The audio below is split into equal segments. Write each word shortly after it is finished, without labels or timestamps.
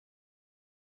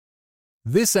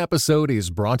This episode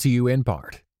is brought to you in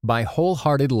part by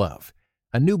Wholehearted Love,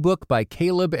 a new book by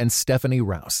Caleb and Stephanie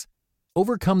Rouse.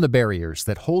 Overcome the barriers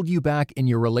that hold you back in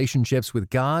your relationships with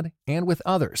God and with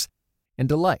others, and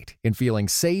delight in feeling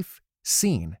safe,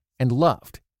 seen, and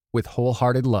loved with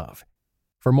Wholehearted Love.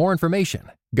 For more information,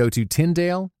 go to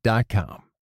Tyndale.com.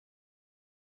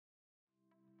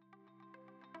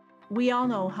 We all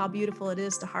know how beautiful it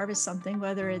is to harvest something,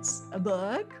 whether it's a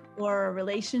book or a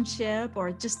relationship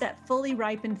or just that fully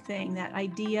ripened thing, that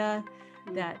idea,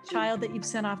 that child that you've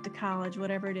sent off to college,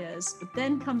 whatever it is. But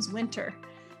then comes winter,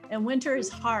 and winter is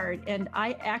hard. And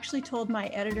I actually told my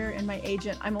editor and my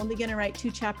agent, I'm only going to write 2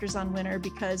 chapters on winter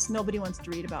because nobody wants to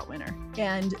read about winter.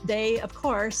 And they, of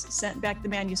course, sent back the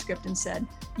manuscript and said,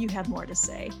 you have more to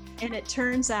say. And it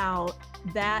turns out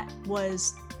that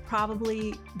was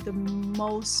probably the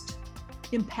most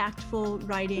impactful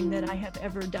writing that I have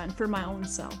ever done for my own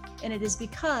self. And it is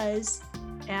because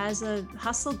as a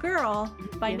hustle girl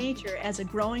by nature, as a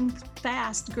growing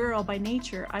fast girl by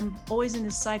nature, I'm always in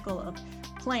this cycle of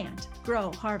plant,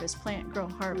 grow, harvest, plant, grow,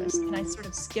 harvest. And I sort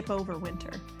of skip over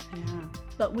winter. Yeah.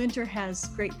 But winter has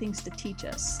great things to teach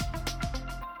us.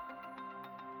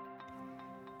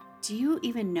 Do you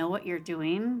even know what you're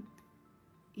doing?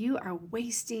 You are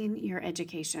wasting your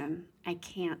education. I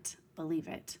can't believe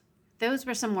it. Those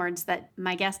were some words that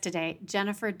my guest today,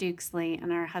 Jennifer Dukesley,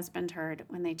 and her husband heard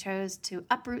when they chose to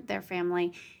uproot their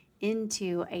family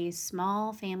into a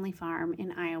small family farm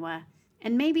in Iowa.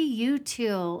 And maybe you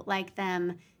too, like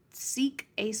them, seek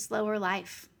a slower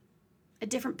life, a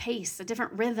different pace, a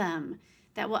different rhythm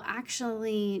that will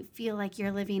actually feel like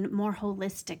you're living more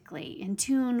holistically, in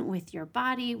tune with your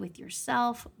body, with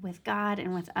yourself, with God,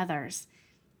 and with others.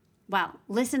 Well,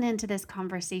 listen into this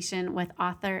conversation with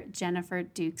author Jennifer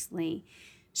Dukesley.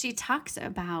 She talks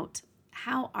about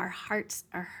how our hearts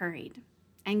are hurried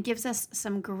and gives us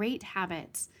some great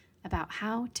habits about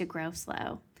how to grow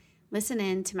slow. Listen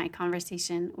in to my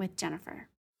conversation with Jennifer.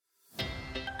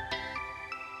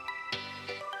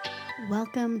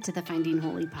 Welcome to the Finding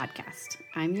Holy podcast.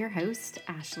 I'm your host,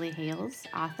 Ashley Hales,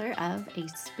 author of A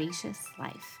Spacious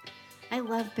Life. I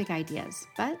love big ideas,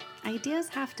 but ideas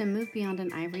have to move beyond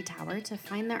an ivory tower to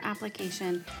find their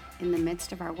application in the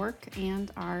midst of our work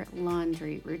and our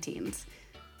laundry routines.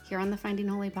 Here on the Finding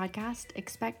Holy podcast,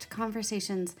 expect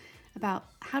conversations about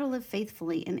how to live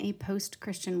faithfully in a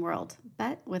post-Christian world,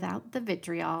 but without the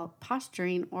vitriol,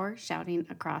 posturing, or shouting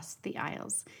across the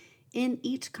aisles. In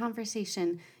each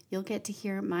conversation, you'll get to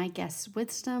hear my guests'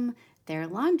 wisdom, their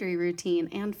laundry routine,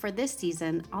 and for this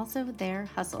season, also their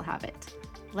hustle habit.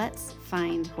 Let's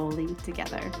find holy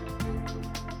together.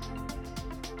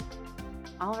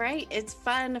 All right, it's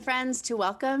fun, friends, to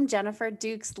welcome Jennifer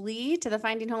Dukesley to the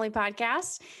Finding Holy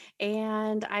podcast.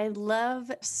 And I love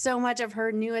so much of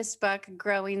her newest book,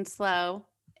 Growing Slow.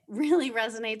 Really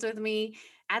resonates with me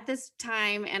at this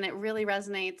time, and it really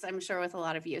resonates, I'm sure, with a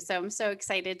lot of you. So I'm so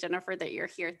excited, Jennifer, that you're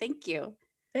here. Thank you.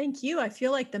 Thank you. I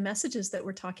feel like the messages that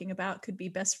we're talking about could be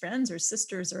best friends or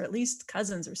sisters or at least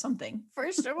cousins or something. For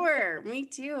sure. Me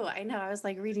too. I know. I was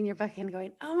like reading your book and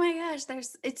going, oh my gosh,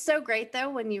 it's so great though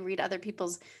when you read other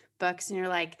people's books and you're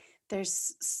like,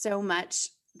 there's so much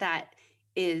that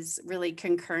is really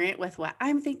concurrent with what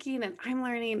I'm thinking and I'm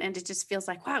learning. And it just feels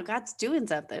like, wow, God's doing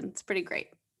something. It's pretty great.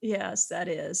 Yes, that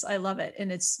is. I love it.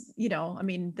 And it's, I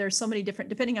mean, there's so many different,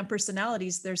 depending on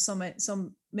personalities, there's so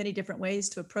many different ways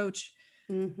to approach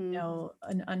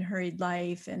an unhurried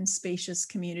life and spacious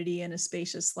community and a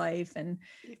spacious life. And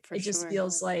For it just sure.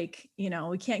 feels like,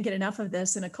 we can't get enough of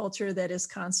this in a culture that is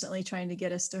constantly trying to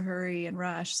get us to hurry and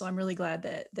rush. So I'm really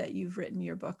glad that you've written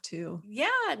your book too. Yeah,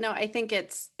 no, I think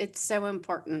it's so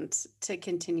important to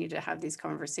continue to have these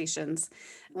conversations.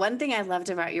 One thing I loved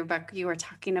about your book, you were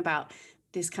talking about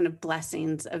these kind of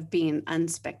blessings of being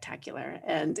unspectacular.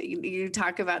 And you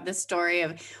talk about this story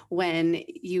of when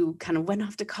you kind of went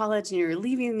off to college and you're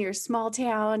leaving your small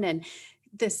town and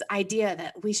this idea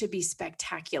that we should be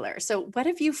spectacular. So what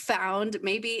have you found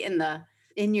maybe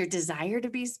in your desire to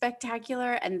be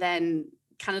spectacular and then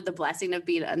kind of the blessing of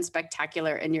being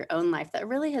unspectacular in your own life that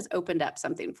really has opened up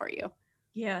something for you?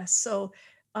 Yeah. So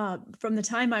from the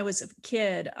time I was a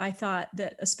kid, I thought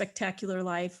that a spectacular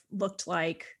life looked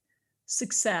like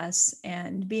success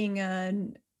and being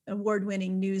an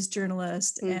award-winning news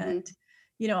journalist and,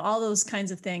 all those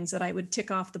kinds of things that I would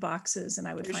tick off the boxes and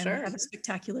I would finally have a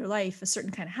spectacular life, a certain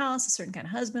kind of house, a certain kind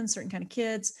of husband, certain kind of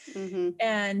kids.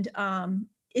 And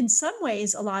in some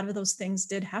ways, a lot of those things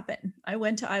did happen. I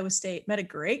went to Iowa State, met a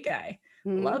great guy,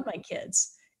 loved my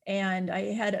kids. And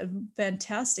I had a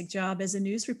fantastic job as a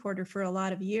news reporter for a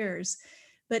lot of years.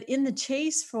 But in the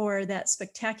chase for that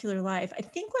spectacular life, I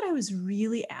think what I was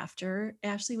really after,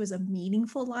 Ashley, was a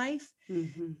meaningful life.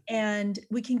 Mm-hmm. And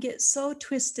we can get so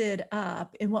twisted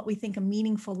up in what we think a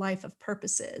meaningful life of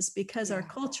purpose is, because our Yeah.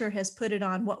 culture has put it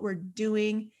on what we're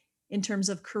doing in terms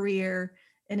of career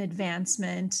and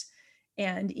advancement.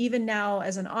 And even now,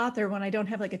 as an author, when I don't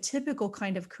have like a typical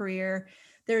kind of career,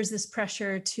 there's this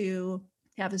pressure to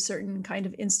have a certain kind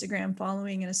of Instagram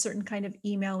following and a certain kind of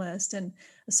email list and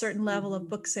a certain level of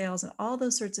book sales and all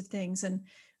those sorts of things. And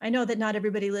I know that not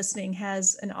everybody listening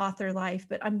has an author life,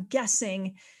 but I'm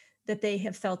guessing that they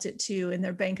have felt it too in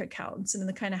their bank accounts and in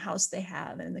the kind of house they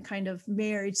have and the kind of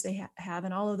marriage they have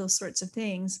and all of those sorts of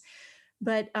things.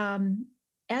 But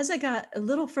as I got a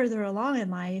little further along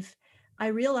in life, I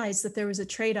realized that there was a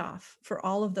trade-off for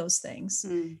all of those things.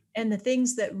 Mm. And the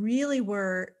things that really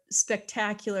were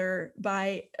spectacular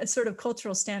by a sort of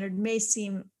cultural standard may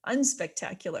seem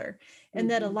unspectacular,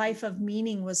 and that a life of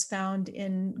meaning was found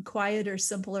in quieter,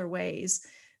 simpler ways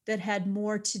that had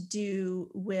more to do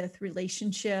with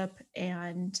relationship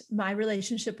and my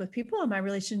relationship with people and my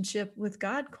relationship with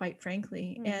God, quite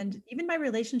frankly, and even my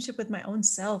relationship with my own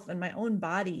self and my own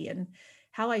body and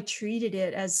how I treated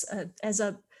it as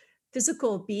a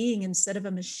physical being instead of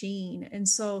a machine. And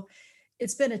so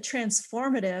it's been a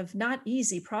transformative, not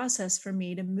easy process for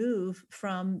me to move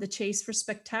from the chase for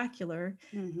spectacular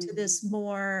to this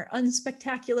more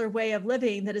unspectacular way of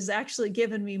living that has actually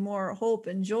given me more hope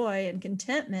and joy and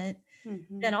contentment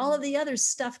than all of the other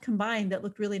stuff combined that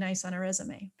looked really nice on a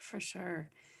resume. For sure.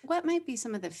 What might be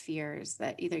some of the fears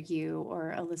that either you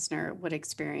or a listener would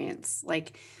experience?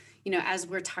 Like, as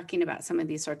we're talking about some of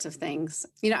these sorts of things,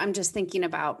 I'm just thinking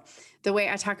about the way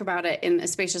I talk about it in A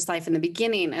Spacious Life in the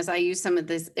beginning, as I use some of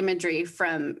this imagery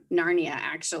from Narnia,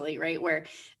 actually, right? Where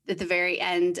at the very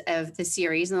end of the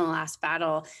series, in the last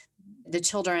battle, the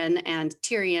children and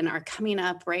Tyrion are coming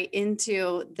up right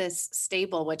into this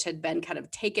stable, which had been kind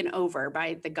of taken over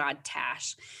by the god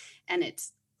Tash. And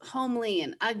it's homely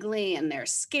and ugly and they're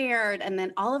scared. And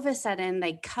then all of a sudden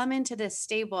they come into this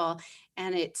stable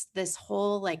and it's this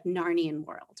whole like Narnian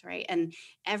world, right? And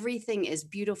everything is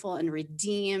beautiful and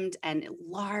redeemed and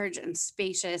large and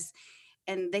spacious.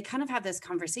 And they kind of have this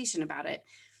conversation about it.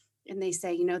 And they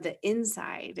say, the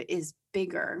inside is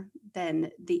bigger than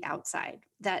the outside,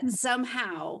 that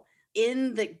somehow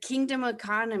in the kingdom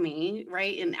economy,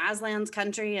 right, in Aslan's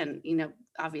country, and,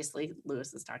 obviously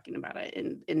Lewis is talking about it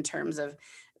in terms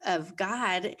of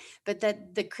God, but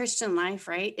that the Christian life,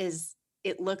 right,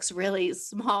 it looks really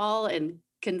small and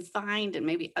confined and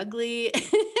maybe ugly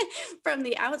from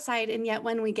the outside. And yet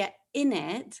when we get in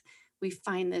it, we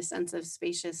find this sense of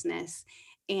spaciousness.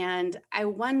 And I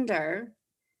wonder,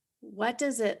 what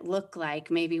does it look like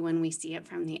maybe when we see it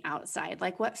from the outside?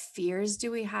 Like, what fears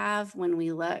do we have when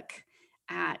we look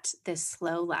at this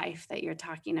slow life that you're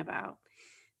talking about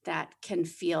that can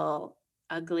feel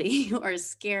ugly or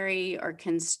scary or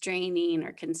constraining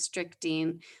or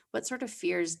constricting? What sort of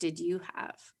fears did you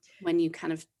have when you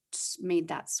kind of made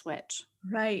that switch?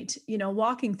 Right.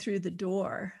 Walking through the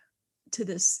door to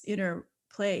this inner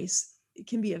place, it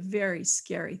can be a very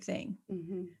scary thing.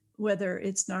 Whether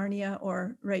it's Narnia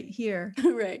or right here.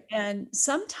 Right. And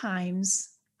sometimes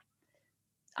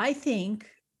I think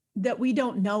that we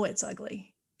don't know it's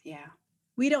ugly. Yeah.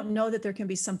 We don't know that there can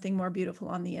be something more beautiful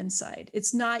on the inside.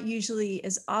 It's not usually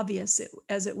as obvious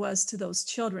as it was to those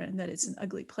children that it's an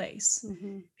ugly place,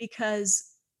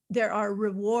 because there are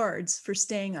rewards for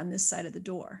staying on this side of the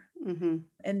door.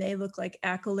 And they look like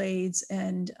accolades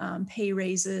and pay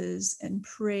raises and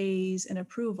praise and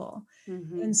approval.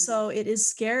 And so it is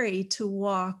scary to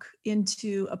walk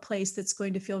into a place that's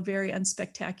going to feel very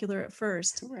unspectacular at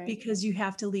first, because you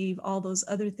have to leave all those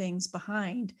other things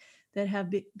behind that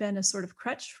have been a sort of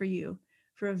crutch for you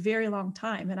for a very long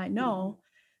time. And I know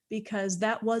because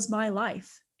that was my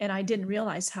life and I didn't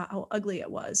realize how ugly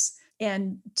it was.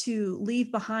 And to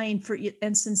leave behind, for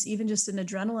instance, even just an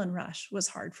adrenaline rush was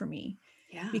hard for me,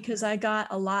 because I got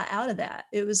a lot out of that.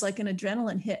 It was like an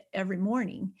adrenaline hit every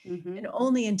morning, and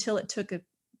only until it took a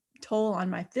toll on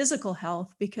my physical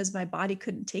health, because my body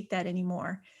couldn't take that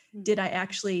anymore, did I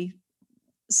actually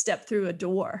step through a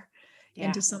door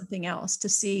into something else to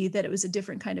see that it was a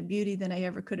different kind of beauty than I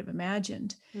ever could have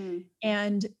imagined.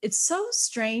 And it's so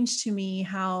strange to me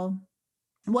how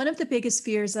one of the biggest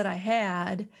fears that I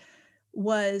had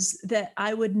was that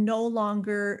I would no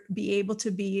longer be able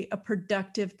to be a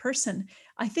productive person.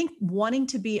 I think wanting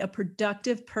to be a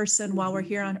productive person while we're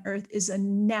here on earth is a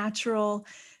natural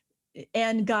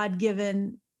and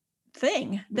God-given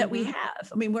thing that we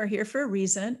have. I mean, we're here for a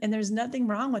reason and there's nothing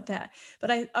wrong with that.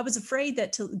 But I was afraid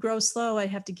that to grow slow, I'd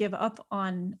have to give up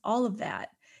on all of that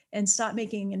and stop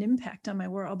making an impact on my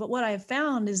world. But what I have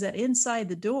found is that inside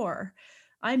the door,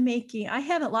 I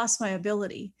haven't lost my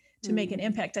ability to make an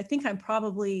impact. I think I'm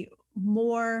probably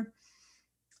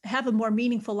have a more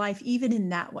meaningful life even in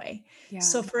that way. Yeah.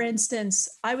 So for instance,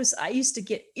 I used to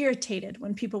get irritated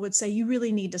when people would say, you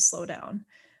really need to slow down.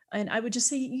 And I would just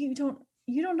say, you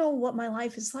don't know what my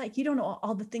life is like. You don't know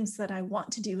all the things that I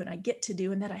want to do and I get to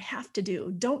do and that I have to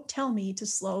do. Don't tell me to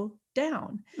slow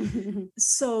down.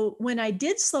 So when I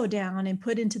did slow down and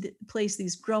put into place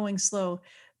these growing slow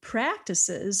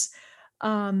practices,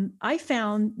 I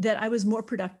found that I was more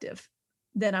productive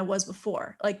than I was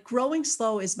before. Like growing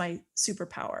slow is my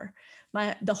superpower.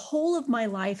 The whole of my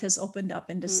life has opened up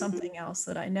into something else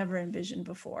that I never envisioned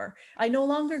before. I no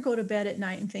longer go to bed at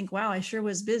night and think, wow, I sure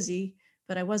was busy,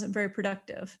 but I wasn't very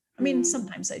productive. I mean,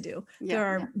 sometimes I do.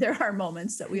 Yeah, there are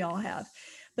moments that we all have.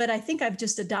 But I think I've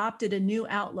just adopted a new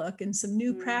outlook and some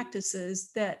new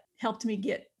practices that helped me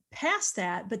get past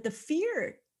that. But the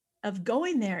fear of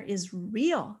going there is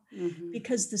real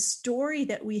because the story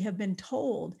that we have been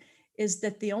told is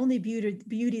that the only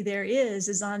beauty there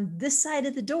is on this side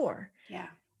of the door. Yeah.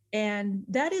 And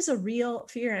that is a real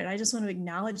fear. And I just want to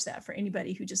acknowledge that for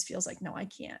anybody who just feels like, no, I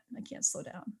can't slow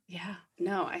down. Yeah.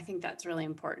 No, I think that's really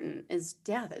important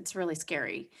it's really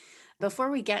scary.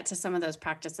 Before we get to some of those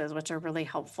practices, which are really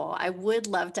helpful, I would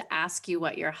love to ask you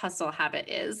what your hustle habit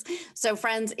is. So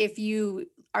friends, if you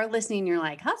are listening, you're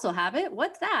like, hustle habit,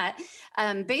 what's that?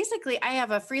 Basically, I have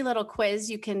a free little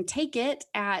quiz. You can take it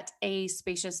at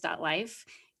aspacious.life.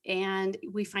 And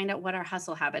we find out what our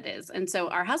hustle habit is. And so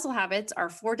our hustle habits are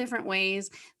 4 different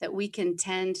ways that we can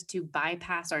tend to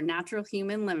bypass our natural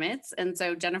human limits. And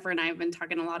so Jennifer and I have been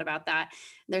talking a lot about that.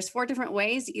 There's 4 different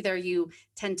ways. Either you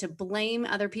tend to blame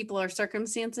other people or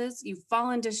circumstances, you fall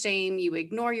into shame, you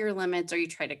ignore your limits, or you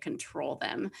try to control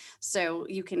them. So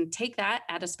you can take that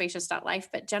at aspacious.life.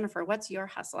 But Jennifer, what's your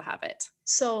hustle habit?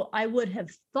 So I would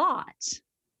have thought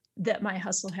that my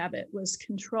hustle habit was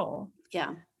control.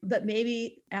 Yeah. But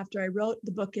maybe after I wrote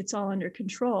the book, It's All Under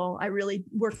Control, I really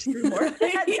worked through more of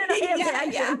that than I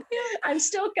imagined. I'm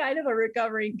still kind of a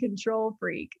recovering control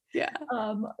freak. Yeah.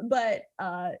 But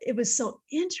it was so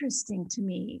interesting to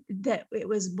me that it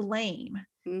was blame.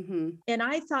 And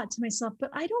I thought to myself,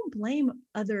 but I don't blame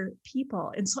other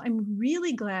people. And so I'm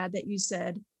really glad that you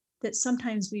said that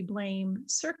sometimes we blame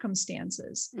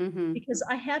circumstances because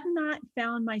I had not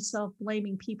found myself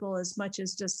blaming people as much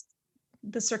as just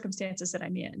the circumstances that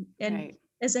I'm in. And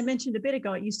as I mentioned a bit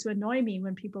ago, it used to annoy me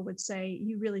when people would say,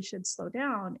 you really should slow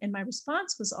down. And my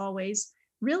response was always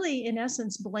really, in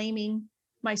essence, blaming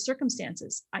my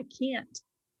circumstances. I can't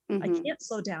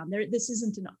slow down. This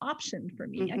isn't an option for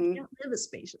me. I can't live a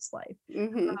spacious life.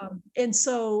 And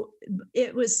so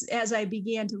it was, as I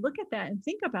began to look at that and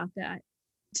think about that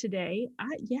today,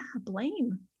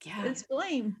 blame. Yeah. It's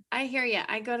blame. I hear you.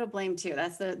 I go to blame too.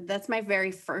 That's my very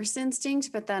first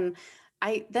instinct, but then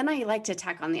I like to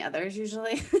attack on the others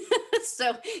usually.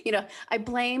 So, I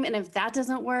blame. And if that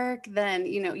doesn't work, then,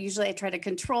 usually I try to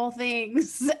control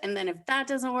things. And then if that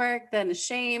doesn't work, then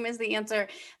shame is the answer.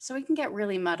 So we can get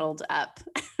really muddled up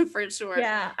for sure.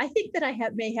 Yeah. I think that I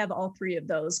may have all 3 of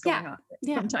those going on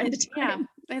from time to time.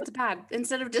 Yeah. It's bad.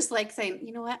 Instead of just like saying,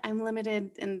 you know what, I'm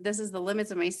limited and this is the limits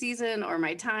of my season or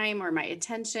my time or my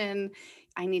attention.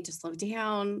 I need to slow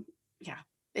down. Yeah.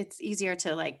 It's easier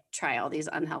to like try all these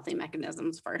unhealthy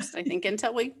mechanisms first, I think,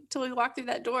 until we walk through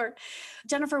that door.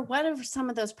 Jennifer, what are some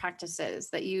of those practices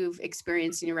that you've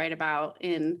experienced and you write about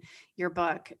in your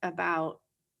book about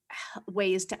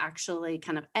ways to actually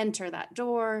kind of enter that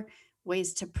door,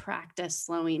 ways to practice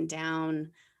slowing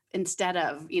down instead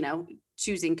of,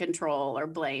 choosing control or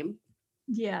blame?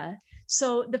 Yeah.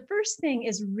 So the first thing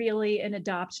is really an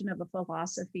adoption of a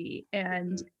philosophy,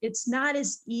 and it's not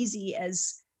as easy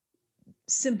as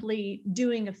simply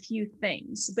doing a few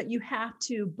things, but you have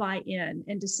to buy in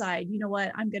and decide, you know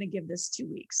what, I'm going to give this 2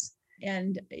 weeks,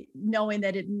 and knowing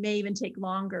that it may even take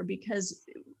longer because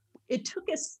it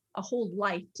took us a whole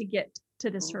life to get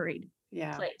to this hurried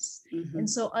place. And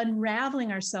so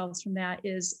unraveling ourselves from that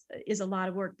is a lot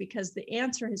of work, because the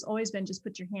answer has always been just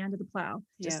put your hand to the plow,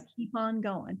 just keep on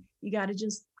going. You got to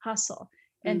just hustle.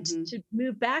 And to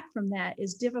move back from that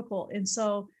is difficult. And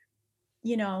so,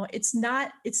 it's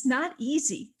not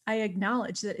easy. I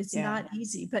acknowledge that it's not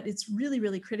easy, but it's really,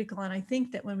 really critical. And I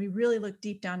think that when we really look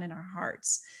deep down in our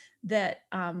hearts, that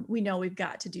we know we've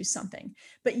got to do something.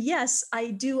 But yes,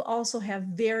 I do also have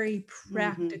very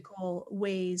practical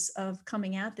ways of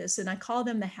coming at this. And I call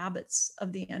them the habits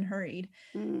of the unhurried.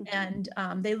 And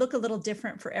they look a little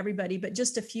different for everybody, but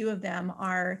just a few of them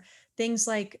are things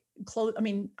like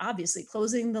obviously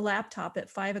closing the laptop at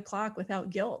 5 o'clock without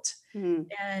guilt,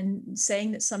 and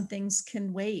saying that some things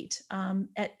can wait,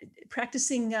 at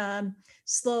practicing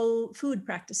slow food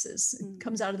practices. It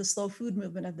comes out of the slow food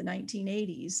movement of the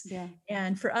 1980s. Yeah.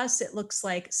 And for us, it looks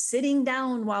like sitting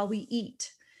down while we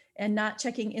eat and not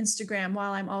checking Instagram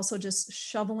while I'm also just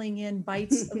shoveling in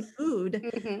bites of food,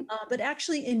 but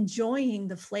actually enjoying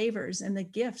the flavors and the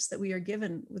gifts that we are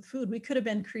given with food. We could have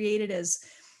been created as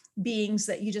beings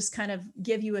that you just kind of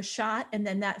give you a shot and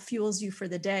then that fuels you for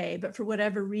the day. But for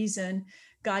whatever reason,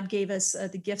 God gave us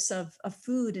the gifts of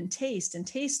food and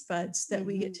taste buds that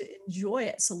we get to enjoy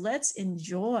it. So let's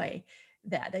enjoy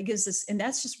that. That gives us, and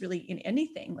that's just really in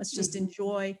anything. Let's just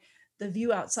enjoy the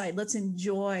view outside. Let's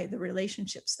enjoy the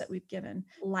relationships that we've given.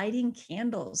 Lighting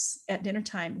candles at dinner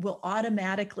time will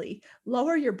automatically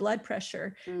lower your blood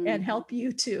pressure and help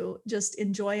you to just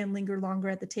enjoy and linger longer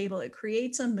at the table. It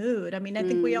creates a mood. I mean, I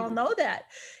think we all know that.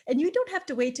 And you don't have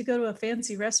to wait to go to a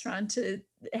fancy restaurant to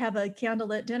have a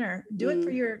candlelit dinner. Do it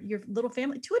for your little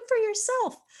family. Do it for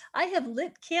yourself. I have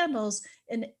lit candles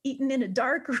and eaten in a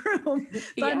dark room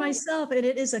by myself, and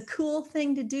it is a cool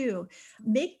thing to do.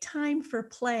 Make time for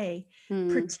play.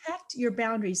 Protect your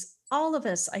boundaries. All of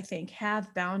us, I think,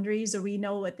 have boundaries, or we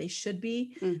know what they should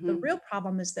be. The real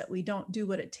problem is that we don't do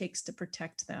what it takes to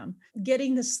protect them.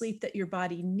 Getting the sleep that your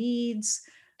body needs,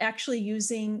 actually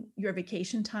using your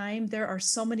vacation time. There are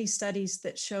so many studies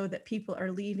that show that people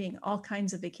are leaving all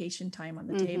kinds of vacation time on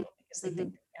the table because they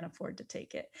think they can't afford to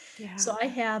take it. Yeah. So I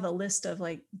have a list of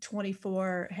like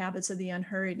 24 habits of the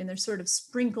unhurried, and they're sort of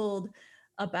sprinkled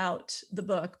about the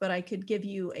book, but I could give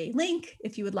you a link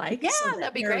if you would like. Yeah, so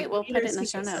that'd be great. We'll put it in the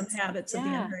show notes. Some habits of the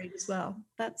unhurried as well.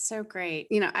 That's so great.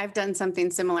 You know, I've done something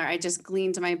similar. I just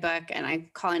gleaned my book and I'm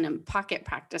calling them pocket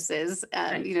practices.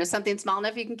 Right. You know, something small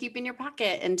enough you can keep in your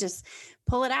pocket and just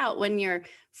pull it out when you're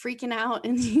freaking out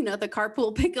in, you know, the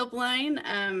carpool pickup line.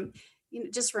 You know,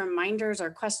 just reminders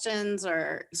or questions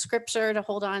or scripture to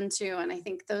hold on to. And I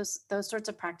think those sorts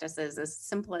of practices, as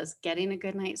simple as getting a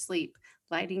good night's sleep,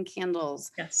 lighting candles,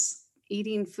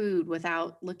 eating food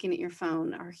without looking at your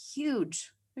phone, are huge.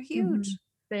 They're huge.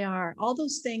 They are. All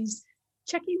those things,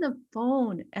 checking the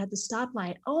phone at the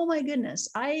stoplight. Oh my goodness.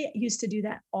 I used to do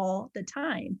that all the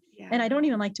time. Yeah. And I don't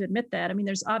even like to admit that. I mean,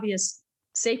 there's obvious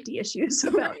safety issues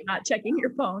about not checking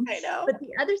your phone. I know. But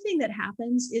the other thing that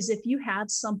happens is if you have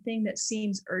something that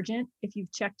seems urgent, if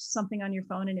you've checked something on your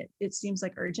phone and it seems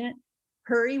like urgent,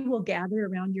 hurry will gather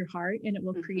around your heart, and it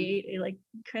will create a like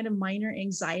kind of minor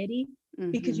anxiety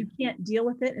because you can't deal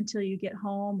with it until you get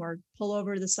home or pull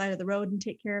over to the side of the road and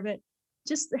take care of it.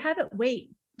 Just have it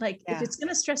wait. Like if it's going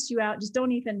to stress you out, just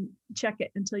don't even check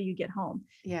it until you get home.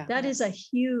 Yeah. That is a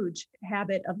huge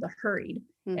habit of the hurried.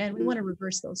 And we want to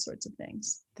reverse those sorts of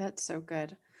things. That's so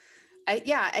good.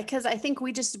 Because I think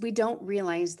we don't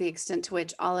realize the extent to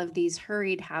which all of these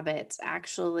hurried habits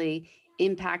actually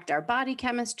impact our body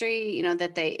chemistry, you know,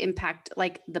 that they impact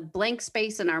like the blank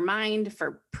space in our mind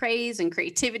for praise and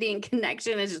creativity and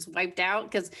connection is just wiped out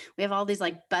because we have all these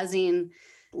like buzzing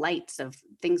lights of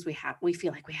things we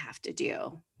feel like we have to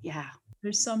do. Yeah.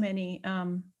 There's so many,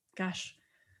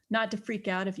 not to freak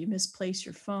out if you misplace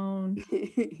your phone. I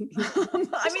mean,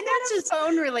 that's just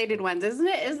phone related ones, isn't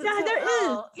it? There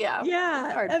is. Yeah.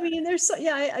 Yeah. I mean,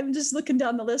 I'm just looking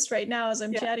down the list right now as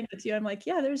I'm chatting with you. I'm like,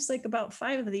 there's like about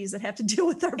 5 of these that have to do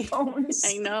with our phones.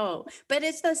 I know, but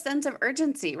it's the sense of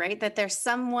urgency, right? That there's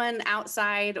someone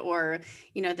outside or,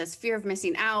 you know, this fear of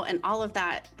missing out and all of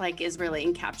that like is really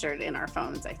encaptured in our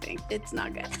phones. I think it's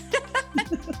not good.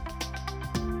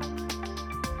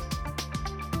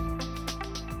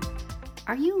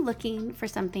 Are you looking for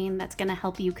something that's going to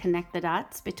help you connect the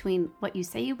dots between what you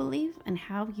say you believe and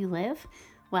how you live?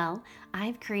 Well,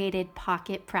 I've created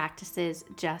pocket practices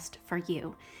just for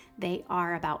you. They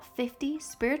are about 50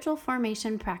 spiritual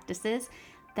formation practices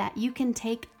that you can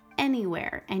take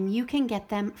anywhere, and you can get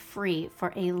them free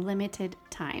for a limited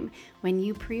time. When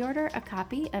you pre-order a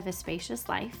copy of A Spacious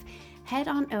Life, head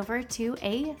on over to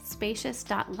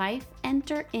aspacious.life,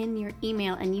 enter in your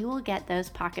email, and you will get those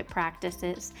pocket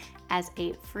practices as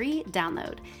a free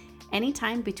download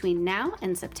anytime between now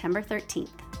and September 13th.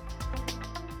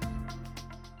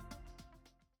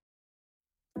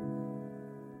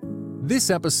 This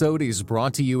episode is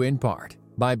brought to you in part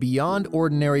by Beyond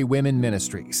Ordinary Women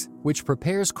Ministries, which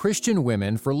prepares Christian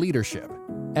women for leadership.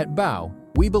 At BOW,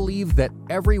 we believe that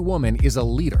every woman is a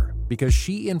leader because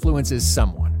she influences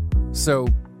someone. So,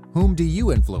 whom do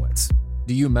you influence?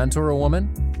 Do you mentor a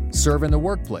woman? Serve in the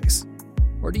workplace?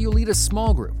 Or do you lead a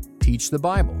small group, teach the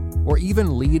Bible, or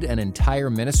even lead an entire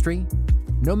ministry?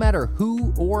 No matter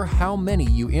who or how many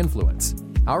you influence,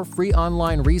 Our free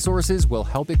online resources will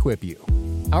help equip you.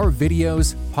 Our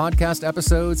videos, podcast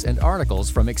episodes, and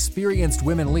articles from experienced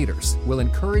women leaders will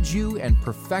encourage you and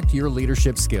perfect your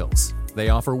leadership skills. They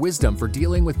offer wisdom for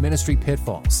dealing with ministry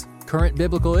pitfalls, current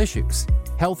biblical issues,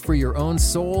 health for your own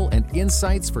soul, and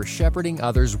insights for shepherding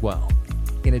others well.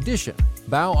 In addition,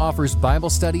 Bow offers Bible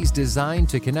studies designed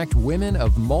to connect women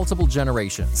of multiple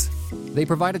generations. They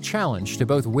provide a challenge to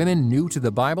both women new to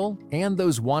the Bible and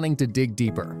those wanting to dig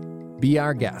deeper. Be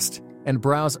our guest and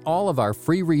browse all of our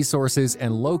free resources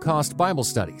and low-cost Bible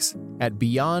studies at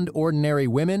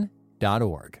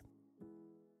beyondordinarywomen.org.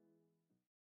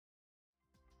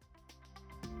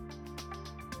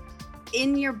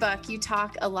 In your book, you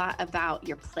talk a lot about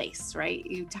your place, right?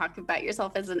 You talk about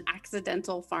yourself as an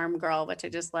accidental farm girl, which I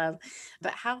just love.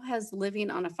 But how has living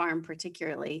on a farm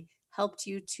particularly helped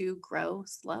you to grow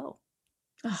slow?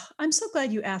 Oh, I'm so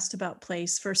glad you asked about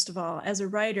place, first of all. As a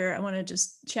writer, I want to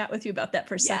just chat with you about that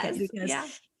for a second, because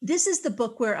this is the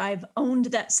book where I've owned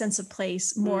that sense of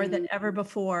place more than ever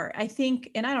before. I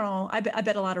think, and I don't know, I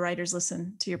bet a lot of writers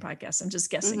listen to your podcast. I'm just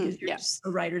guessing because you're just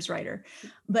a writer's writer.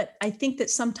 But I think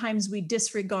that sometimes we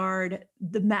disregard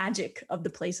the magic of the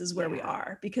places where we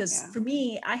are, because for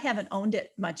me, I haven't owned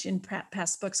it much in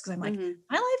past books because I'm like,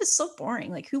 my life is so boring.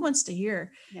 Like, who wants to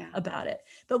hear about it?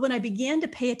 But when I began to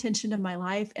pay attention to my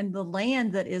life and the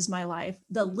land that is my life,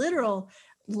 the literal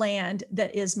land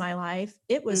that is my life,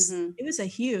 it was a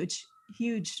huge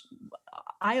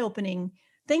eye-opening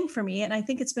thing for me, and I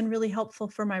think it's been really helpful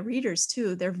for my readers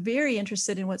too. They're very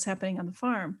interested in what's happening on the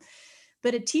farm,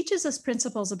 but it teaches us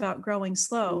principles about growing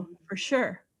slow for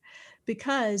sure,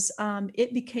 because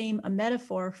it became a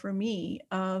metaphor for me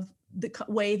of the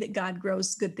way that God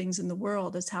grows good things in the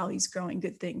world is how he's growing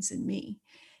good things in me.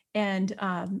 And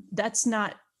that's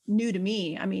not new to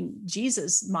me. I mean,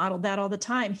 Jesus modeled that all the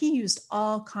time. He used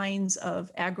all kinds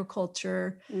of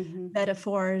agriculture,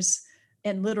 metaphors,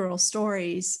 and literal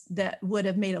stories that would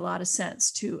have made a lot of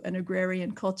sense to an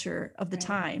agrarian culture of the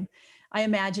time. I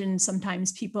imagine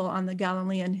sometimes people on the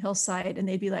Galilean hillside, and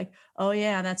they'd be like, oh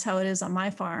yeah, that's how it is on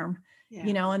my farm,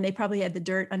 you know, and they probably had the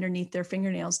dirt underneath their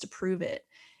fingernails to prove it.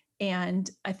 And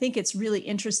I think it's really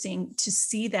interesting to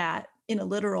see that in a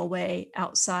literal way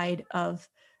outside of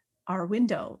our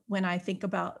window when I think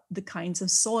about the kinds of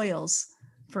soils,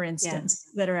 for instance,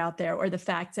 that are out there, or the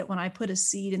fact that when I put a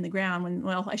seed in the ground, when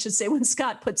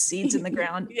Scott puts seeds in the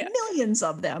ground, millions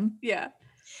of them,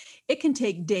 it can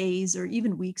take days or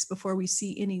even weeks before we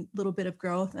see any little bit of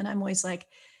growth. And I'm always like,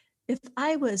 if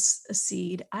I was a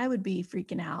seed, I would be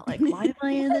freaking out. Like, why am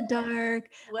I in the dark?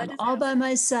 I'm all by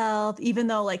myself, even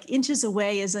though like inches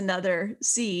away is another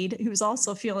seed who's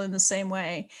also feeling the same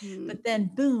way. But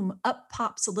then boom, up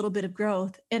pops a little bit of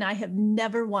growth. And I have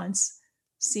never once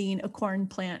seen a corn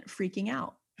plant freaking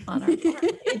out on our farm.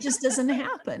 It just doesn't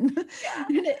happen.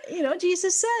 You know,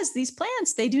 Jesus says these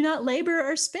plants, they do not labor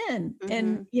or spin.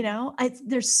 And, you know,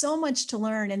 there's so much to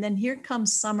learn. And then here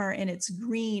comes summer and it's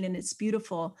green and it's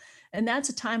beautiful. And that's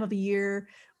a time of a year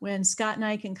when Scott and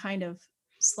I can kind of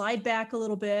slide back a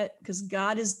little bit because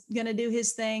God is going to do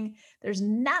his thing. There's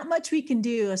not much we can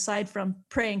do aside from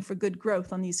praying for good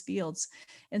growth on these fields.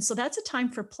 And so that's a time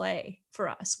for play for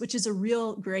us, which is a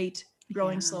real great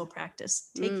growing slow practice,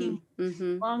 taking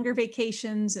longer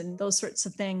vacations and those sorts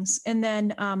of things. And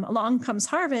then along comes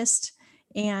harvest.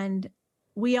 And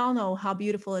we all know how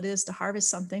beautiful it is to harvest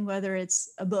something, whether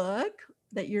it's a book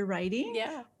that you're writing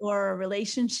or a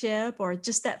relationship or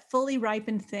just that fully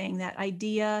ripened thing, that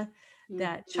idea,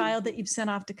 that child that you've sent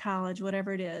off to college,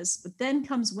 whatever it is. But then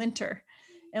comes winter.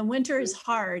 And winter is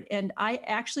hard. And I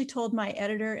actually told my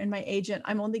editor and my agent,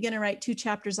 I'm only going to write 2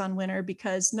 chapters on winter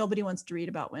because nobody wants to read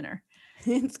about winter.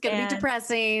 It's going to be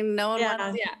depressing. No one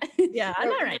wants. I'm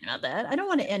not writing about that. I don't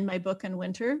want to end my book in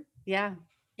winter.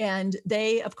 And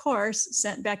they, of course,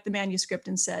 sent back the manuscript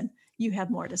and said, you have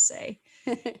more to say.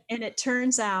 And it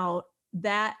turns out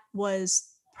that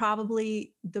was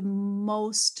probably the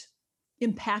most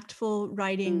impactful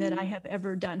writing that I have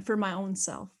ever done for my own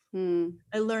self.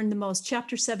 I learned the most.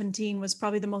 Chapter 17 was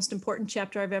probably the most important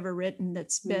chapter I've ever written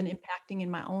that's been impacting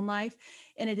in my own life.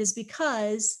 And it is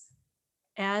because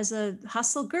as a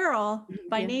hustle girl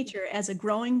by nature, as a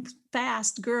growing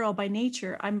fast girl by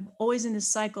nature, I'm always in this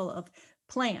cycle of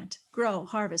plant, grow,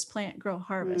 harvest, plant, grow,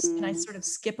 harvest. And I sort of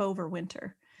skip over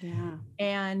winter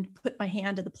and put my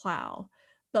hand to the plow.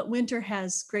 But winter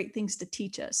has great things to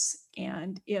teach us.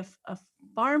 And if a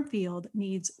farm field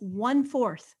needs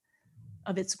 1/4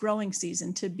 of its growing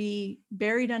season to be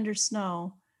buried under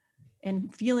snow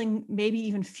and maybe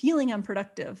even feeling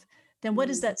unproductive, then what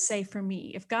does that say for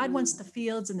me? If God wants the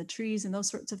fields and the trees and those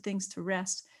sorts of things to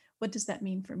rest, what does that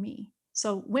mean for me?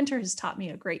 So winter has taught me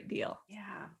a great deal.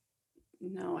 Yeah.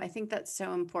 No, I think that's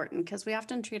so important because we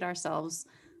often treat ourselves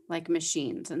like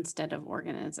machines instead of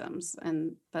organisms.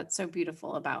 And that's so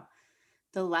beautiful about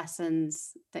the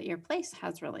lessons that your place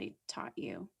has really taught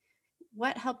you.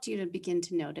 What helped you to begin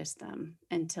to notice them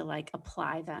and to like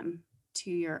apply them to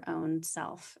your own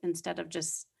self instead of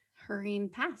just hurrying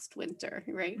past winter,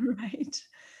 right? Right.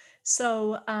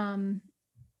 So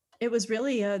it was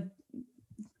really a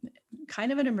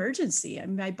kind of an emergency. I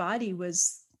mean, my body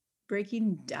was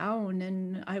breaking down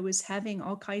and I was having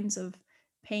all kinds of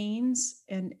pains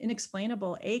and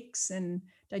inexplainable aches and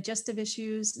digestive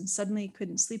issues, and suddenly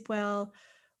couldn't sleep well.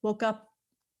 Woke up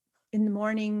in the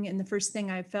morning and the first thing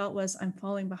I felt was I'm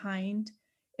falling behind,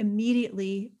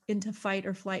 immediately into fight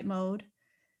or flight mode.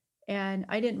 And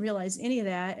I didn't realize any of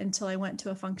that until I went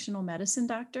to a functional medicine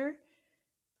doctor.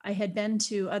 I had been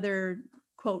to other,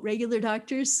 quote, regular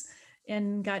doctors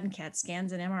and gotten CAT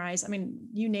scans and MRIs. I mean,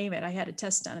 you name it, I had a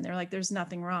test done and they're like, there's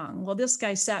nothing wrong. Well, this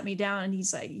guy sat me down and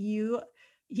he's like,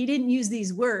 he didn't use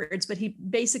these words, but he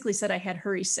basically said I had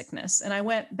hurry sickness. And I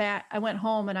went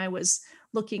home and I was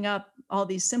looking up all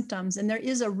these symptoms, and there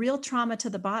is a real trauma to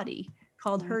the body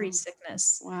called hurry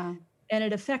sickness. Wow. And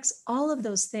it affects all of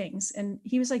those things. And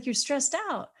he was like, you're stressed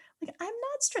out. Like, I'm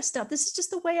not stressed out. This is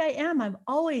just the way I am. I've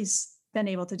always been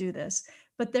able to do this.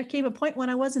 But there came a point when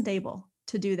I wasn't able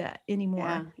to do that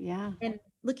anymore. Yeah. And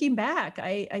looking back,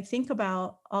 I think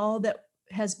about all that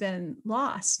has been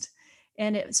lost.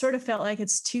 And it sort of felt like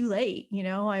it's too late.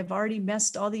 I've already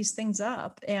messed all these things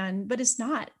up. But it's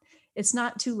not. It's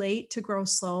not too late to grow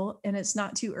slow, and it's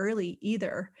not too early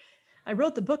either. I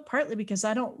wrote the book partly because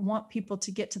I don't want people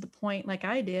to get to the point like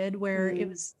I did, where it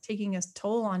was taking a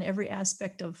toll on every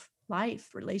aspect of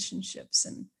life, relationships,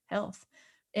 and health.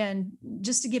 And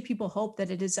just to give people hope that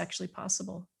it is actually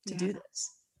possible to do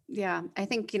this. Yeah. I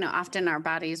think, often our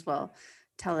bodies will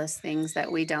tell us things that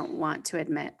we don't want to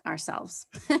admit ourselves,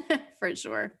 for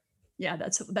sure. Yeah,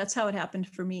 that's how it happened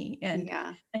for me. And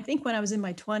I think when I was in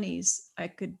my 20s, I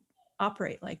could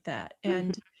operate like that.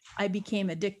 And I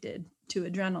became addicted to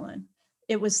adrenaline.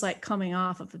 It was like coming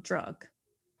off of a drug.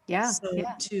 So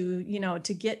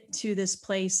to get to this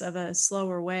place of a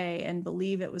slower way and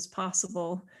believe it was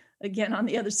possible, again, on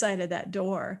the other side of that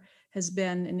door, has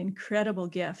been an incredible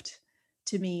gift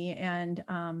to me. And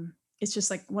it's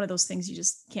just like one of those things you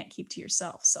just can't keep to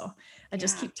yourself. So I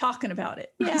just keep talking about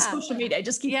it on social media. I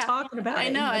just keep talking about it. I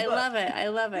know. I love it. I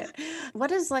love it.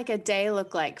 What does like a day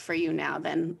look like for you now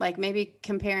then? Like maybe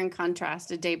compare and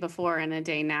contrast a day before and a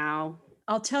day now.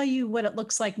 I'll tell you what it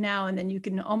looks like now, and then you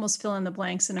can almost fill in the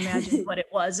blanks and imagine what it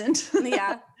wasn't.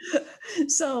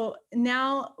 So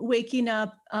now waking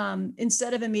up,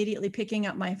 instead of immediately picking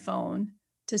up my phone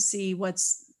to see what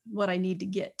I need to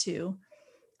get to,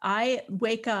 I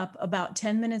wake up about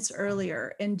 10 minutes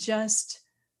earlier and just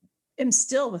am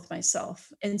still with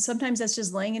myself. And sometimes that's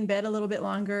just laying in bed a little bit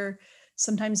longer.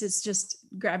 Sometimes it's just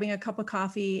grabbing a cup of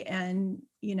coffee and,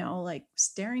 like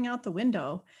staring out the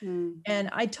window. And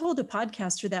I told a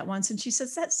podcaster that once, and she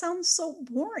says, that sounds so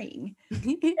boring.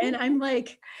 And I'm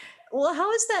like, well,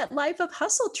 how is that life of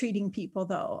hustle treating people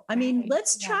though? I mean,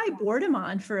 let's try boredom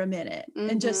on for a minute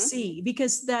and just see,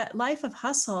 because that life of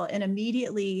hustle and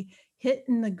immediately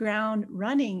hitting the ground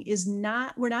running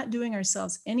we're not doing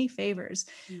ourselves any favors.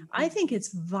 I think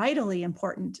it's vitally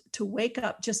important to wake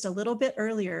up just a little bit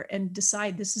earlier and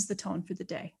decide this is the tone for the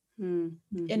day. And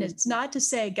it's not to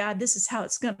say, God, this is how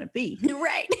it's going to be.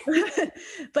 Right.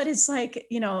 But it's like,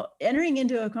 entering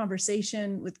into a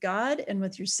conversation with God and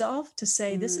with yourself to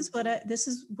say, this is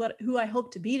who I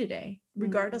hope to be today,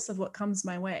 regardless of what comes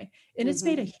my way. And it's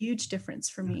made a huge difference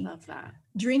for me. I love that.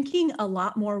 Drinking a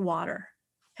lot more water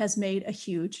has made a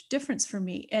huge difference for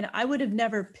me. And I would have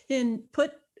never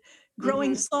put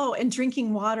growing slow and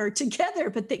drinking water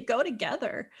together, but they go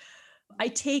together. I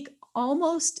take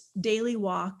almost daily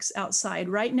walks outside.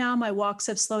 Right now, my walks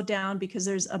have slowed down because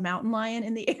there's a mountain lion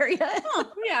in the area.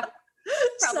 Oh, yeah.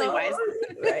 Probably wise.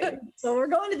 Right. So we're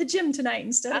going to the gym tonight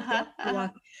instead of the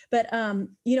walk. But,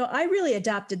 I really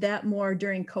adopted that more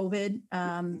during COVID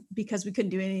because we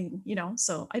couldn't do anything,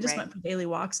 so I just went for daily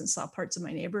walks and saw parts of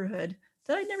my neighborhood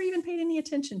that I'd never even paid any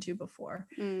attention to before.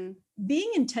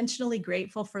 Being intentionally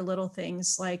grateful for little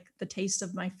things like the taste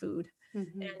of my food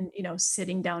and,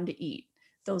 sitting down to eat,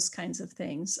 those kinds of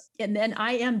things. And then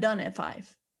I am done at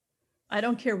 5. I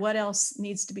don't care what else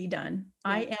needs to be done.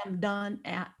 I am done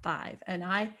at 5, and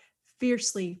I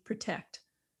fiercely protect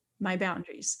my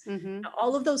boundaries. Now,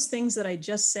 all of those things that I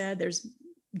just said, there's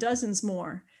dozens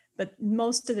more, but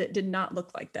most of it did not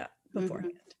look like that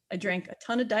beforehand. I drank a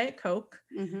ton of Diet Coke.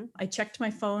 I checked my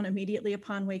phone immediately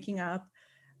upon waking up.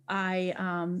 I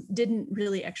didn't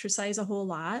really exercise a whole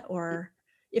lot, or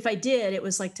if I did, it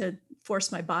was like to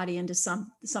force my body into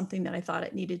something that I thought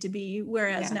it needed to be.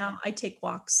 Whereas Yeah. now I take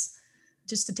walks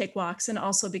just to take walks. And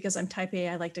also because I'm type A,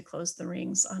 I like to close the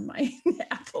rings on my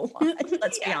Apple Watch,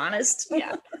 let's be honest.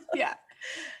 Yeah. Yeah.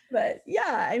 But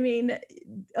yeah, I mean,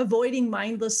 avoiding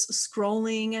mindless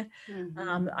scrolling.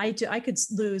 Mhm. I could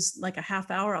lose like a half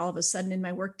hour all of a sudden in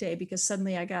my workday because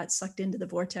suddenly I got sucked into the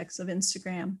vortex of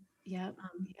Instagram. Yep.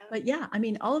 Yep. But yeah, I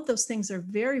mean, all of those things are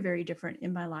very, very different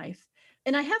in my life.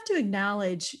 And I have to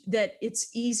acknowledge that it's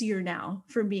easier now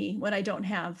for me when I don't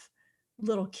have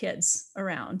little kids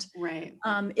around. Right.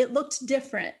 It looked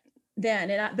different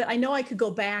then, but I know I could go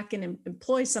back and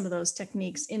employ some of those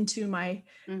techniques into my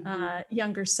Mhm.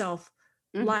 younger self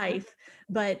Mhm. life.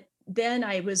 But then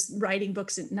I was writing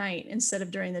books at night instead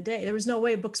of during the day. There was no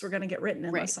way books were going to get written Right.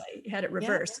 unless I had it Yeah.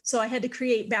 reversed. So I had to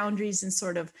create boundaries in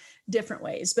sort of different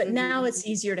ways. But now Mhm. it's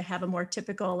easier to have a more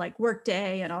typical like work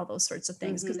day and all those sorts of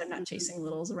things because Mhm. I'm not Mhm. chasing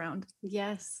littles around.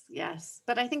 Yes, yes.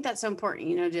 But I think that's so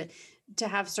important, to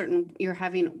have certain you're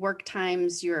having work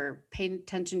times, you're paying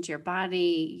attention to your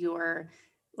body, you're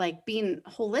like being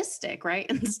holistic, right?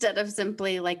 Instead of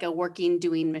simply like a working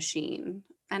doing machine.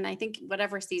 And I think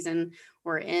whatever season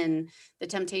we're in, the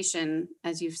temptation,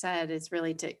 as you've said, is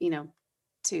really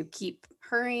to keep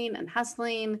hurrying and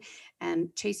hustling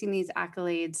and chasing these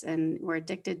accolades. And we're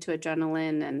addicted to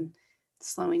adrenaline, and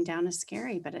slowing down is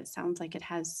scary, but it sounds like it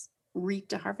has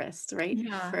reaped a harvest, right?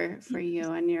 Yeah. For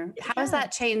you and It how has has.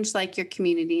 that changed like your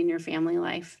community and your family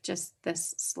life, just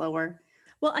this slower?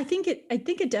 Well, I think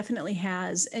it definitely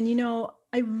has. And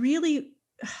I'd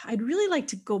really like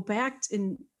to go back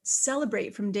and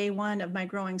celebrate from day one of my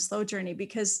growing slow journey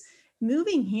because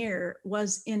moving here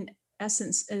was in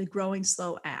essence a growing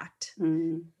slow act.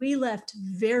 Mm, We left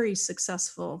very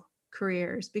successful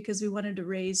careers because we wanted to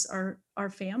raise our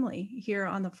family here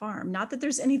on the farm. Not that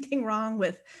there's anything wrong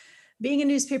with being a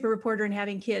newspaper reporter and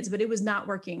having kids, but it was not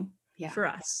working yeah. for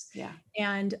us. Yeah.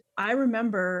 And I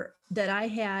remember that I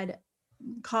had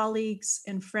colleagues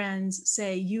and friends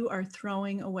say, "You are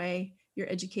throwing away your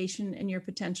education and your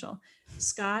potential."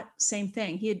 Scott, same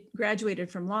thing. He had graduated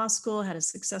from law school, had a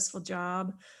successful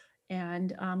job.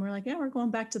 And we're like, yeah, we're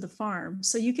going back to the farm.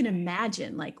 So you can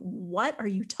imagine, like, what are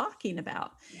you talking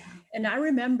about? Yeah. And I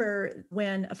remember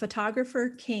when a photographer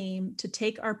came to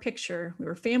take our picture, we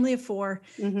were a family of four.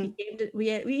 Hmm.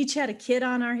 We each had a kid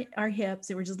on our hips.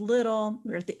 They were just little.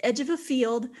 We were at the edge of a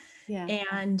field. Yeah.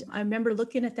 And I remember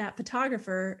looking at that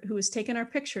photographer who was taking our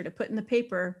picture to put in the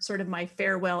paper, sort of my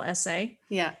farewell essay.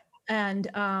 Yeah. And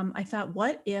I thought,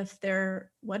 what if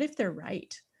they're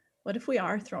right? What if we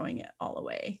are throwing it all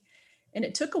away? And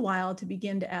it took a while to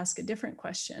begin to ask a different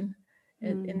question.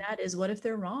 And Mm, that is, what if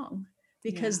they're wrong?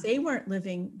 yeah. Because they weren't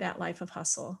living that life of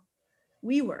hustle.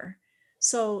 We were.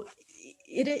 So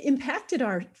it impacted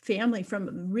our family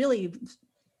from really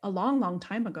a long, long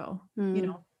time ago,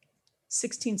 Mm,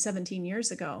 16, 17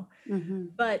 years ago. hmm.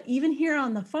 But even here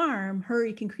on the farm,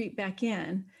 hurry can creep back in.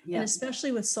 And Yeah.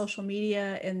 especially with social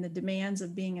media and the demands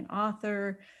of being an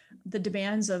author, the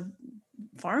demands of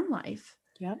farm life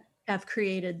Yep. have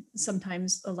created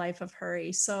sometimes a life of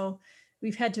hurry. So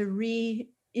we've had to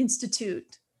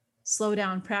reinstitute slow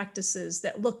down practices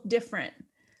that look different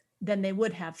than they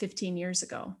would have 15 years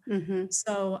ago. Hmm.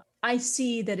 So I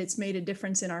see that it's made a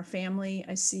difference in our family.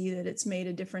 I see that it's made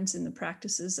a difference in the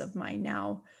practices of my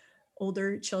now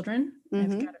older children.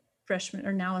 I've Hmm. got a freshman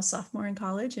or now a sophomore in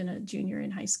college and a junior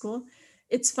in high school.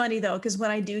 It's funny though, because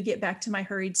when I do get back to my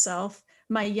hurried self,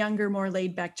 my younger, more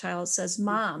laid back child says,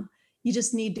 "Mom, you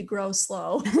just need to grow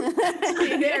slow."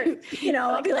 So there,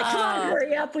 I'll be like, "Come on,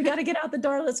 hurry up. We got to get out the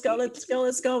door. Let's go, let's go,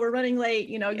 let's go. We're running late,"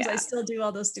 because I Yeah. still do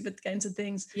all those stupid kinds of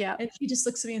things. Yeah. And she just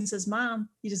looks at me and says, "Mom,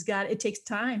 it takes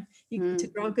time to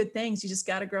grow good things. You just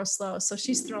got to grow slow." So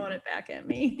she's throwing it back at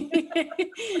me.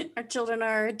 Our children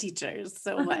are our teachers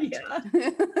so much. Yeah.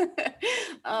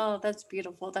 Oh, that's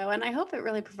beautiful though. And I hope it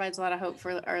really provides a lot of hope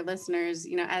for our listeners,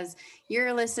 as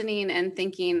you're listening and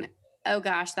thinking, oh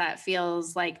gosh, that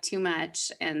feels like too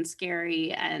much and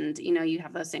scary. And, you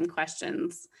have those same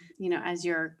questions, as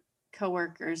your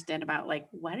coworkers did about like,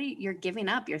 you're giving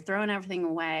up, you're throwing everything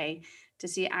away, to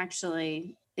see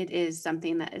actually it is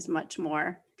something that is much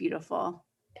more beautiful.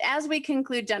 As we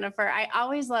conclude, Jennifer, I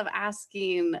always love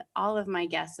asking all of my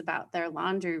guests about their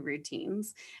laundry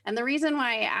routines. And the reason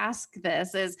why I ask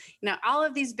this is, all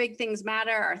of these big things matter,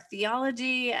 our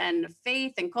theology and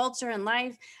faith and culture and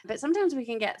life, but sometimes we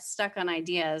can get stuck on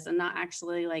ideas and not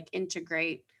actually like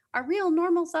integrate our real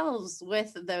normal selves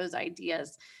with those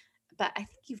ideas. but I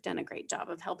think you've done a great job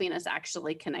of helping us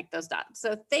actually connect those dots.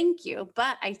 So thank you.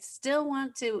 But I still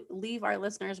want to leave our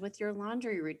listeners with your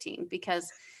laundry routine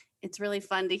because it's really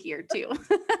fun to hear too.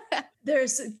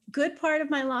 There's a good part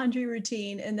of my laundry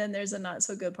routine, and then there's a not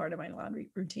so good part of my laundry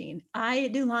routine. I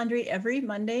do laundry every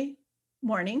Monday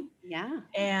morning. Yeah.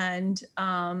 And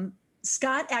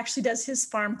Scott actually does his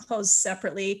farm clothes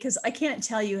separately because I can't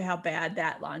tell you how bad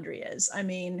that laundry is. I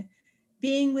mean,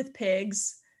 being with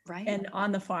pigs Right. and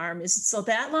on the farm is so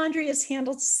that laundry is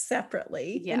handled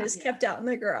separately and is kept out in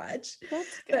the garage.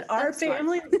 That's good. But our That's smart.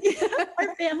 family,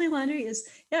 our family laundry is,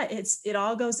 it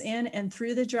all goes in and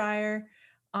through the dryer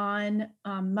on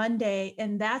Monday.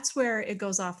 And that's where it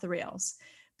goes off the rails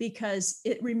because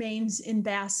it remains in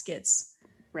baskets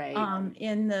Right.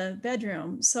 in the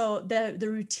bedroom. So the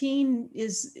routine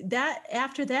is that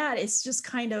after that, it's just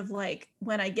kind of like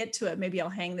when I get to it, maybe I'll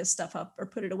hang this stuff up or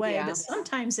put it away. Yeah. But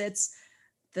sometimes it's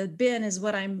the bin is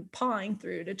what I'm pawing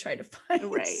through to try to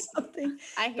find Right. something.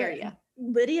 I hear But you.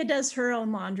 Lydia does her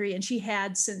own laundry, and she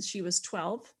had since she was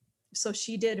 12. So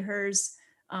she did hers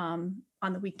on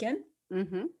the weekend.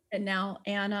 Mm-hmm. And now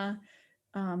Anna,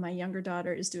 my younger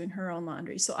daughter, is doing her own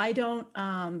laundry. So I don't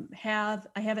I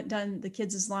haven't done the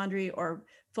kids' laundry or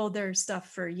fold their stuff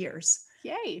for years.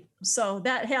 Yay. So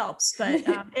that helps, but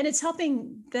and it's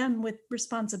helping them with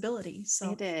responsibility.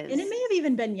 So It is. and it may have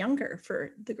even been younger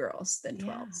for the girls than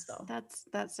 12. Yeah, So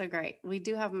that's so great. We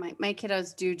do have my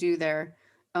kiddos do their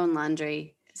own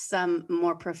laundry, some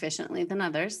more proficiently than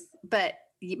others, but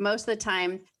most of the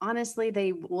time, honestly,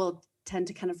 they will tend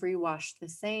to kind of rewash the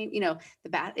same,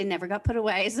 it never got put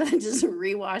away. So I'm just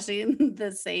rewashing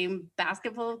the same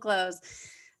basket full of clothes.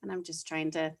 And I'm just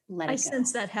trying to let it go. I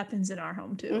sense that happens in our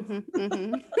home too. Mm-hmm,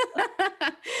 mm-hmm.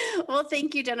 Well,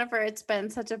 thank you, Jennifer. It's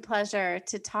been such a pleasure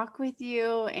to talk with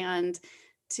you and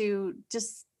to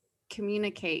just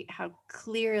communicate how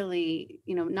clearly,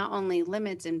 not only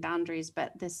limits and boundaries,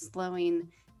 but this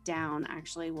slowing down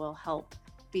actually will help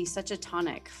be such a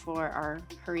tonic for our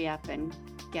hurry up and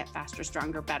get faster,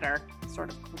 stronger, better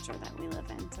sort of culture that we live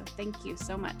in. So thank you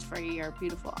so much for your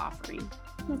beautiful offering.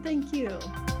 Well, thank you.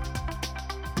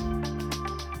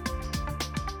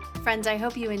 Friends, I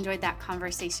hope you enjoyed that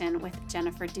conversation with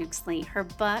Jennifer Dukesley. Her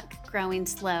book, Growing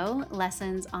Slow,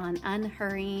 Lessons on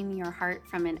Unhurrying Your Heart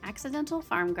from an Accidental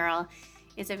Farm Girl,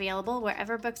 is available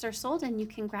wherever books are sold, and you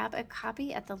can grab a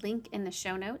copy at the link in the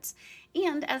show notes.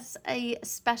 And as a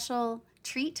special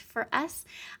treat for us,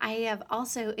 I have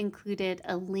also included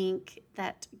a link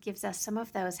that gives us some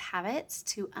of those habits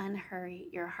to unhurry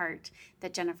your heart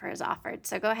that Jennifer has offered.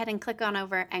 So go ahead and click on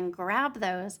over and grab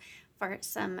those for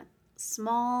some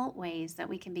small ways that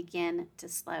we can begin to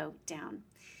slow down.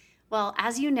 Well,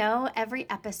 as you know, every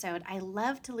episode, I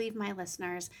love to leave my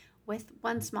listeners with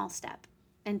one small step.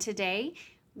 And today,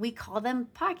 we call them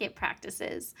pocket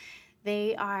practices.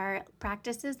 They are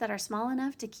practices that are small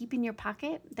enough to keep in your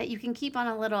pocket, that you can keep on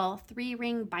a little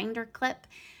 3-ring binder clip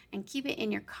and keep it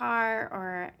in your car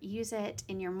or use it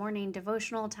in your morning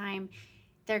devotional time.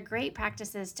 They're great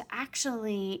practices to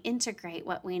actually integrate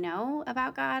what we know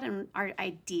about God and our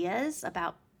ideas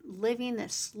about living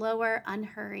this slower,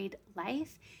 unhurried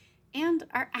life and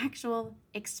our actual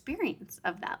experience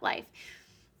of that life.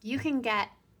 You can get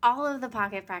all of the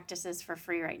pocket practices for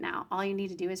free right now. All you need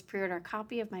to do is pre-order a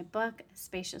copy of my book, A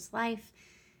Spacious Life,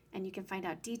 and you can find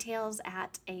out details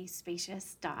at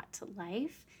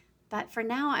aspacious.life. But for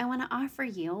now, I want to offer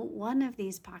you one of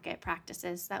these pocket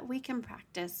practices that we can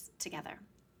practice together.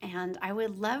 And I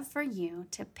would love for you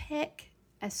to pick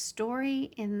a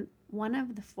story in one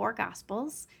of the 4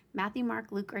 Gospels, Matthew,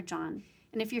 Mark, Luke, or John.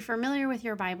 And if you're familiar with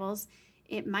your Bibles,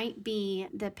 it might be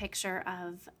the picture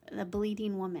of the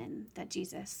bleeding woman that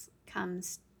Jesus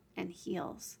comes and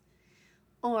heals.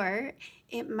 Or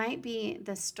it might be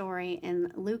the story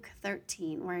in Luke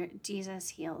 13 where Jesus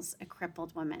heals a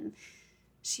crippled woman.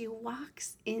 She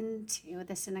walks into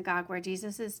the synagogue where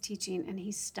Jesus is teaching, and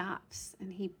he stops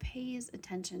and he pays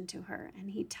attention to her and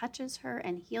he touches her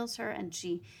and heals her, and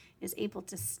she is able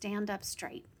to stand up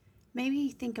straight. Maybe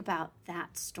think about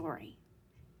that story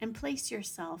and place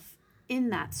yourself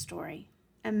in that story.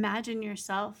 Imagine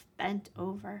yourself bent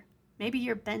over. Maybe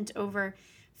you're bent over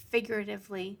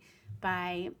figuratively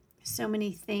by so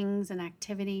many things and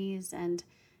activities and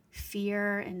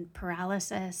fear and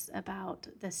paralysis about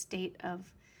the state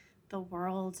of the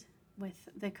world with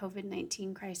the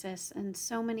COVID-19 crisis and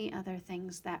so many other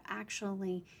things that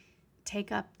actually take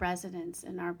up residence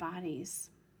in our bodies.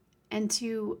 And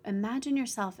to imagine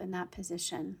yourself in that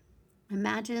position.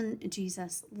 Imagine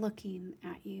Jesus looking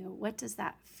at you. What does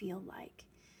that feel like?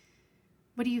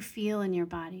 What do you feel in your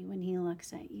body when he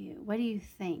looks at you? What do you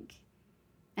think?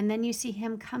 And then you see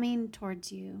him coming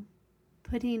towards you,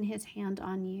 putting his hand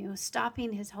on you,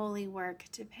 stopping his holy work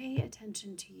to pay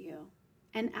attention to you.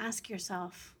 And ask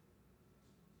yourself,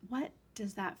 what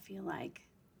does that feel like?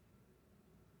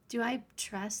 Do I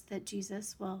trust that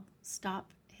Jesus will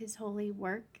stop his holy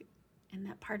work, and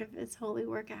that part of his holy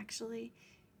work actually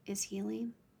is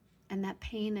healing, and that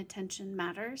paying attention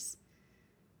matters?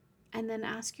 And then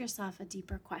ask yourself a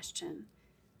deeper question.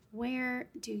 Where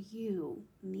do you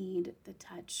need the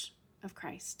touch of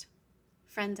Christ?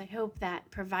 Friends, I hope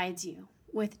that provides you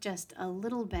with just a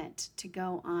little bit to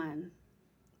go on.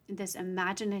 This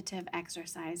imaginative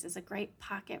exercise is a great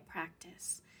pocket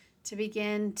practice to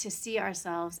begin to see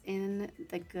ourselves in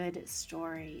the good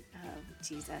story of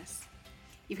Jesus.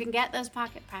 You can get those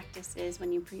pocket practices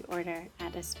when you pre-order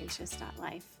at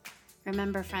aspacious.life.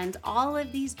 Remember, friends, all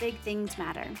of these big things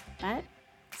matter, but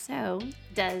so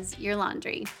does your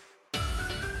laundry.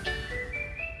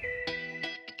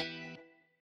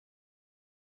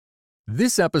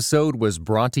 This episode was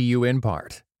brought to you in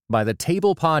part by the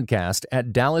Table Podcast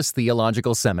at Dallas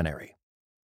Theological Seminary.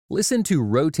 Listen to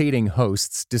rotating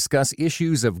hosts discuss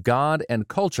issues of God and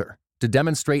culture to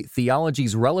demonstrate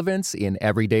theology's relevance in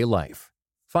everyday life.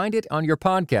 Find it on your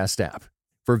podcast app.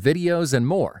 For videos and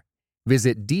more,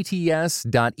 visit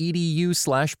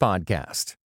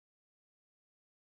dts.edu/podcast.